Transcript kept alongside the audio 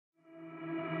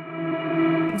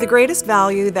The greatest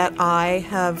value that I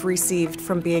have received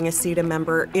from being a Seda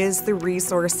member is the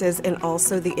resources and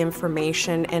also the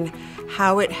information and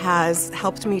how it has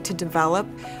helped me to develop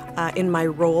in my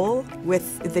role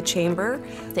with the Chamber.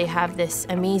 They have this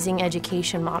amazing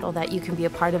education model that you can be a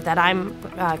part of that I'm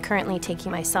currently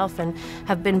taking myself, and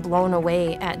have been blown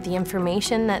away at the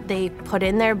information that they put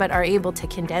in there but are able to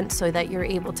condense so that you're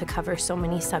able to cover so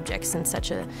many subjects in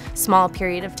such a small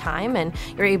period of time, and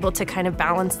you're able to kind of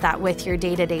balance that with your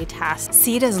day-to-day tasks.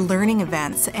 Seda's learning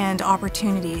events and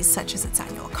opportunities such as its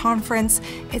annual conference,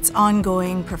 its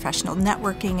ongoing professional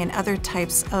networking and other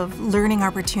types of learning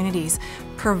opportunities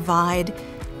provide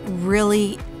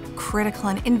really critical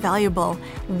and invaluable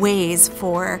ways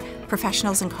for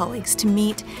professionals and colleagues to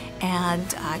meet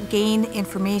and gain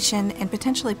information and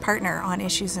potentially partner on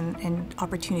issues and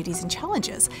opportunities and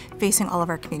challenges facing all of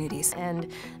our communities. And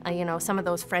you know, some of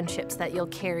those friendships that you'll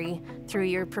carry through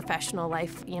your professional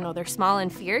life, you know, they're small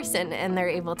and fierce, and they're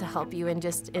able to help you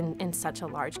in such a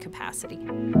large capacity.